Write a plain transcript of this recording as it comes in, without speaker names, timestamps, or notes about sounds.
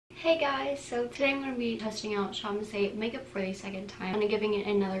Hey guys, so today I'm going to be testing out SHOPMISSA makeup for the second time. I'm giving it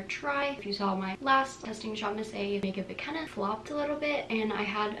another try. If you saw my last testing SHOPMISSA makeup, it kind of flopped a little bit and I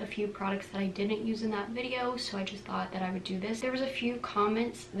had a few products that I didn't use in that video, so I just thought that I would do this. There was a few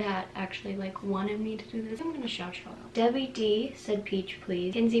comments that actually wanted me to do this. I'm going to shout out. Debbie D said peach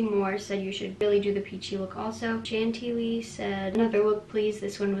please. Kinsey Moore said you should really do the peachy look also. Santee said another look please,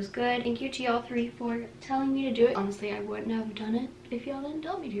 this one was good. Thank you to y'all three for telling me to do it. Honestly, I wouldn't have done it if y'all didn't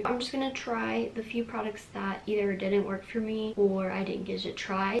tell me to. I'm just gonna try the few products that either didn't work for me or I didn't give it a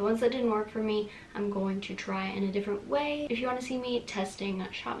try. The ones that didn't work for me, I'm going to try in a different way. If you want to see me testing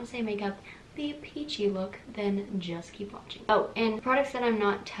SHOPMISSA makeup, the peachy look, then just keep watching. Oh, and products that I'm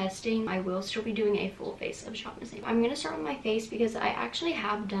not testing, I will still be doing a full face of SHOPMISSA. I'm gonna start with my face because I actually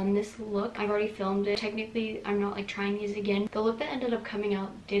have done this look. I've already filmed it. Technically, I'm not trying these again. The look that ended up coming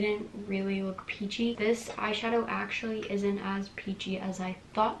out didn't really look peachy. This eyeshadow actually isn't as peachy as I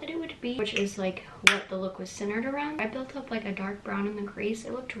thought that it would be, which is what the look was centered around. I built up a dark brown in the crease.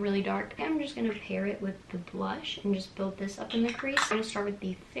 It looked really dark. I'm just gonna pair it with the blush and just build this up in the crease. I'm gonna start with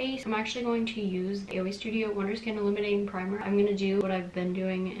the face. I'm actually going to use the Dewy Studio Wonder Skin Illuminating Primer. I'm gonna do what I've been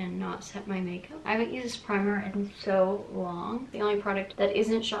doing and not set my makeup. I haven't used this primer in so long. The only product that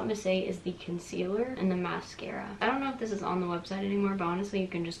isn't SHOPMISSA is the concealer and the mascara. I don't know if this is on the website anymore, but honestly you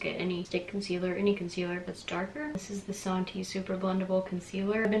can just get any stick concealer, any concealer that's darker. This is the Santee Super Blendable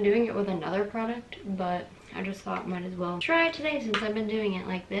Concealer. I've been doing it with another product, but I just thought might as well try it today since I've been doing it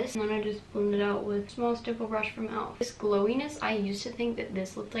like this. And then I just blend it out with a small stipple brush from Almond. This glowiness, I used to think that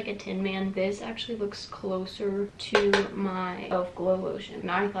this looked like a Tin Man. This actually looks closer to my Elf Glow Lotion. And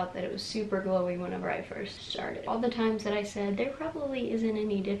I thought that it was super glowy whenever I first started. All the times that I said there probably isn't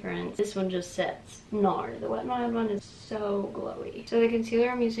any difference, this one just sets. Nar. The Wet n Wild one is so glowy. So the concealer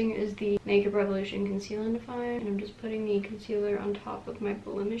I'm using is the Makeup Revolution Conceal and Define. And I'm just putting the concealer on top of my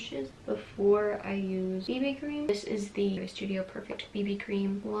blemishes before I use BB cream. This is the Dewy Studio Perfect BB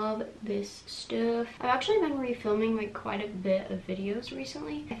cream. Love this stuff. I've actually been refilming quite a bit of videos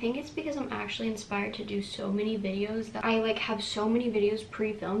recently. I think it's because I'm actually inspired to do so many videos that I have so many videos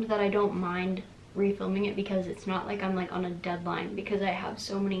pre-filmed that I don't mind refilming it because it's not I'm on a deadline because I have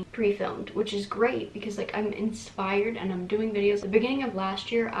so many pre-filmed, which is great because I'm inspired and I'm doing videos. The beginning of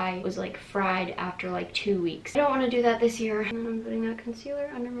last year I was fried after 2 weeks. I don't want to do that this year. And then I'm putting that concealer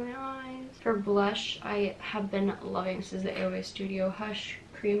under my eyes. For blush, I have been loving, this is the Aloe Studio Hush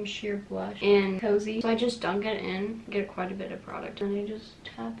Cream Sheer Blush in Cozy. So I just dunk it in, get quite a bit of product, and I just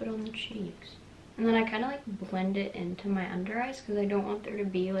tap it on the cheeks. And then I kind of blend it into my under eyes because I don't want there to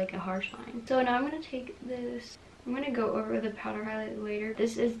be a harsh line. So now I'm going to take this. I'm going to go over the powder highlight later.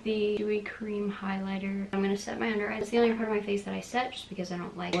 This is the Dewy Cream Highlighter. I'm going to set my under eyes. It's the only part of my face that I set just because I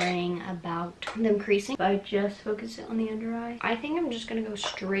don't like worrying about them creasing. But I just focus it on the under eye. I think I'm just going to go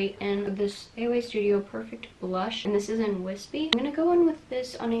straight in with this Dewy Studio Perfect Blush. And this is in Wispy. I'm going to go in with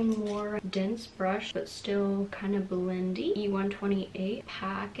this on a more dense brush, but still kind of blendy. E128.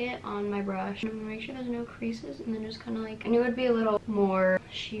 Pack it on my brush. I'm going to make sure there's no creases. And then just kind of and it would be a little more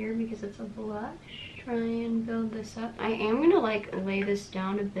sheer because it's a blush. Try and build this up. I am gonna lay this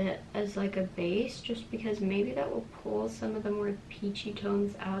down a bit as a base just because maybe that will pull some of the more peachy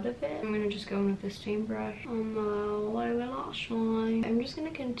tones out of it. I'm gonna just go in with the same brush on the lower lash line. I'm just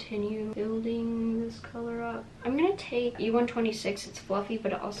gonna continue building this color up. I'm gonna take E126, it's fluffy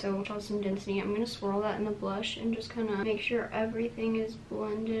but it also has some density. I'm gonna swirl that in the blush and just kind of make sure everything is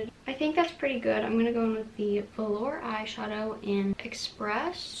blended. I think that's pretty good. I'm gonna go in with the Velour eyeshadow in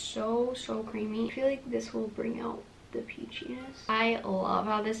Express. So creamy. I feel this will bring out the peachiness. I love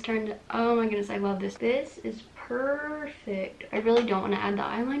how this turned. Oh my goodness, I love this. This is perfect. I really don't want to add the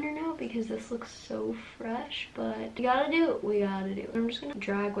eyeliner now because this looks so fresh, but we gotta do it. We gotta do it. I'm just gonna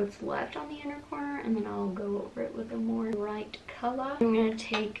drag what's left on the inner corner and then I'll go over it with a more bright color. I'm gonna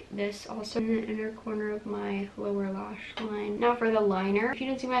take this also in the inner corner of my lower lash line. Now for the liner. If you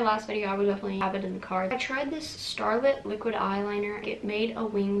didn't see my last video, I would definitely have it in the card. I tried this Starlet liquid eyeliner. It made a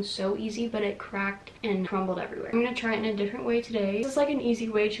wing so easy, but it cracked and crumbled everywhere. I'm gonna try it in a different way today. This is an easy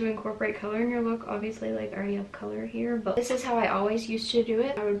way to incorporate color in your look. Obviously, I already have color here, but this is how I always used to do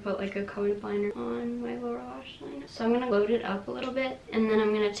it. I would put a colored liner on my lower lash line. So I'm gonna load it up a little bit, and then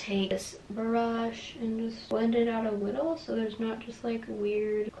I'm gonna take this brush and just blend it out a little so there's not just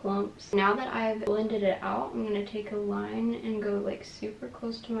weird clumps. Now that I've blended it out, I'm gonna take a line and go super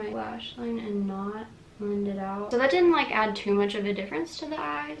close to my lash line and not blend it out. So that didn't like add too much of a difference to the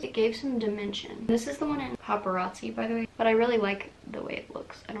eyes. It gave some dimension. This is the one in Paparazzi, by the way, but I really like the way it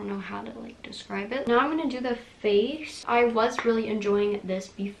looks. I don't know how to like describe it. Now I'm gonna do the face. I was really enjoying this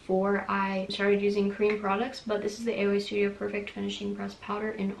before I started using Creme products, but this is the Aloe Studio Perfect Finishing Press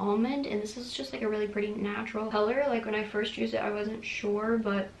Powder in Almond, and this is just like a really pretty natural color. Like when I first used it, I wasn't sure,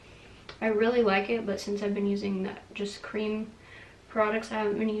 but I really like it. But since I've been using that just Creme products, I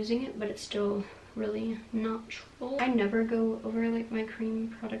haven't been using it, but it's still really natural. I never go over like my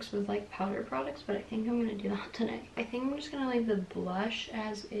Creme products with like powder products, but I think I'm gonna do that today. I think I'm just gonna leave the blush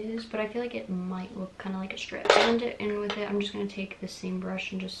as is, but I feel like it might look kind of like a strip. Blend it in with it. I'm just gonna take the same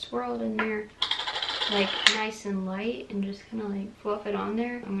brush and just swirl it in there like nice and light and just kind of like fluff it on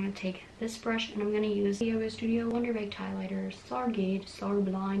there. I'm gonna take this brush and I'm gonna use the Aloe Studio Wonder Baked Highlighter, Star Gauge, Star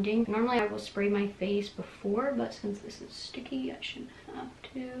Blinding. Normally I will spray my face before, but since this is sticky, I shouldn't have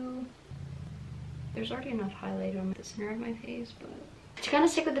to. There's already enough highlight on the center of my face, but to kind of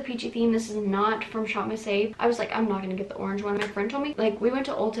stick with the peachy theme, this is not from SHOPMISSA. I was like, I'm not gonna get the orange one. My friend told me, like, we went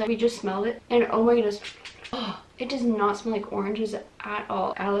to Ulta, we just smelled it, and oh my goodness, oh, it does not smell like oranges at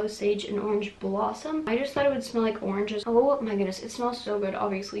all. Aloe, sage, and orange blossom. I just thought it would smell like oranges. Oh my goodness, it smells so good,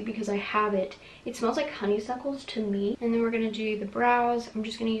 obviously, because I have it. It smells like honeysuckles to me. And then we're gonna do the brows. I'm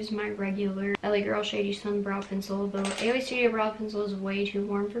just gonna use my regular LA Girl Shady Sun Brow Pencil. The Aloe Studio Brow Pencil is way too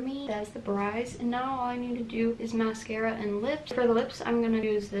warm for me. That's the brows. And now all I need to do is mascara and lips. For the lips, I'm gonna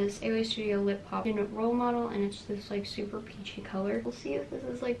use this Aloe Studio Lip Pop in a Role Model, and it's this like super peachy color. We'll see if this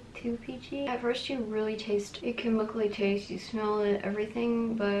is like too peachy. At first you really taste, it can chemically taste, you smell it,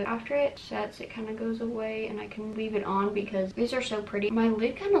 everything, but after it sets, it kind of goes away, and I can leave it on because these are so pretty. My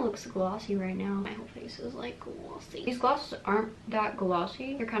lid kind of looks glossy right now. My whole face is like glossy. These glosses aren't that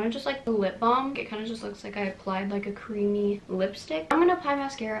glossy. They're kind of just like the lip balm. It kind of just looks like I applied like a creamy lipstick. I'm gonna apply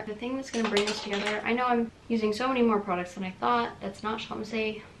mascara. The thing that's gonna bring this together, I know I'm using so many more products than I thought. That's not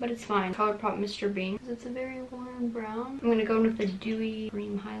SHOPMISSA, but it's fine. Colourpop Mr. Bean, because it's a very warm brown. I'm gonna go in with the Dewy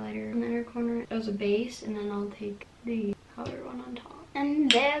cream highlighter in the inner corner as a base, and then I'll take the powder one on top.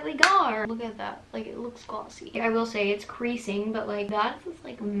 And there we go. Look at that. Like, it looks glossy. I will say it's creasing, but like that is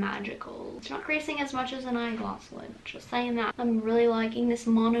like magical. It's not creasing as much as an eye gloss would. Just saying that. I'm really liking this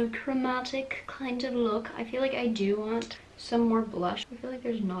monochromatic kind of look. I feel like I do want some more blush. I feel like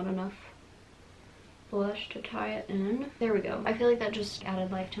there's not enough blush to tie it in. There we go. I feel like that just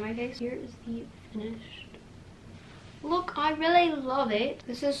added life to my face. Here is the finished look. I really love it.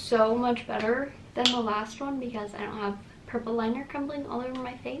 This is so much better than the last one because I don't have purple liner crumbling all over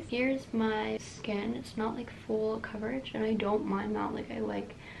my face. Here's my skin. It's not like full coverage, and I don't mind that. Like, I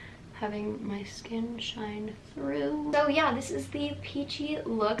like having my skin shine through. So yeah, this is the peachy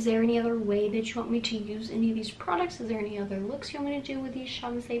look. Is there any other way that you want me to use any of these products? Is there any other looks you want me to do with these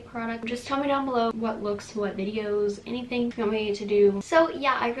SHOPMISSA products? Just tell me down below what looks, what videos, anything you want me to do. So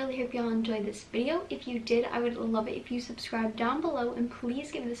yeah, I really hope y'all enjoyed this video. If you did, I would love it if you subscribe down below, and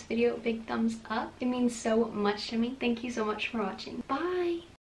please give this video a big thumbs up. It means so much to me. Thank you so much for watching. Bye!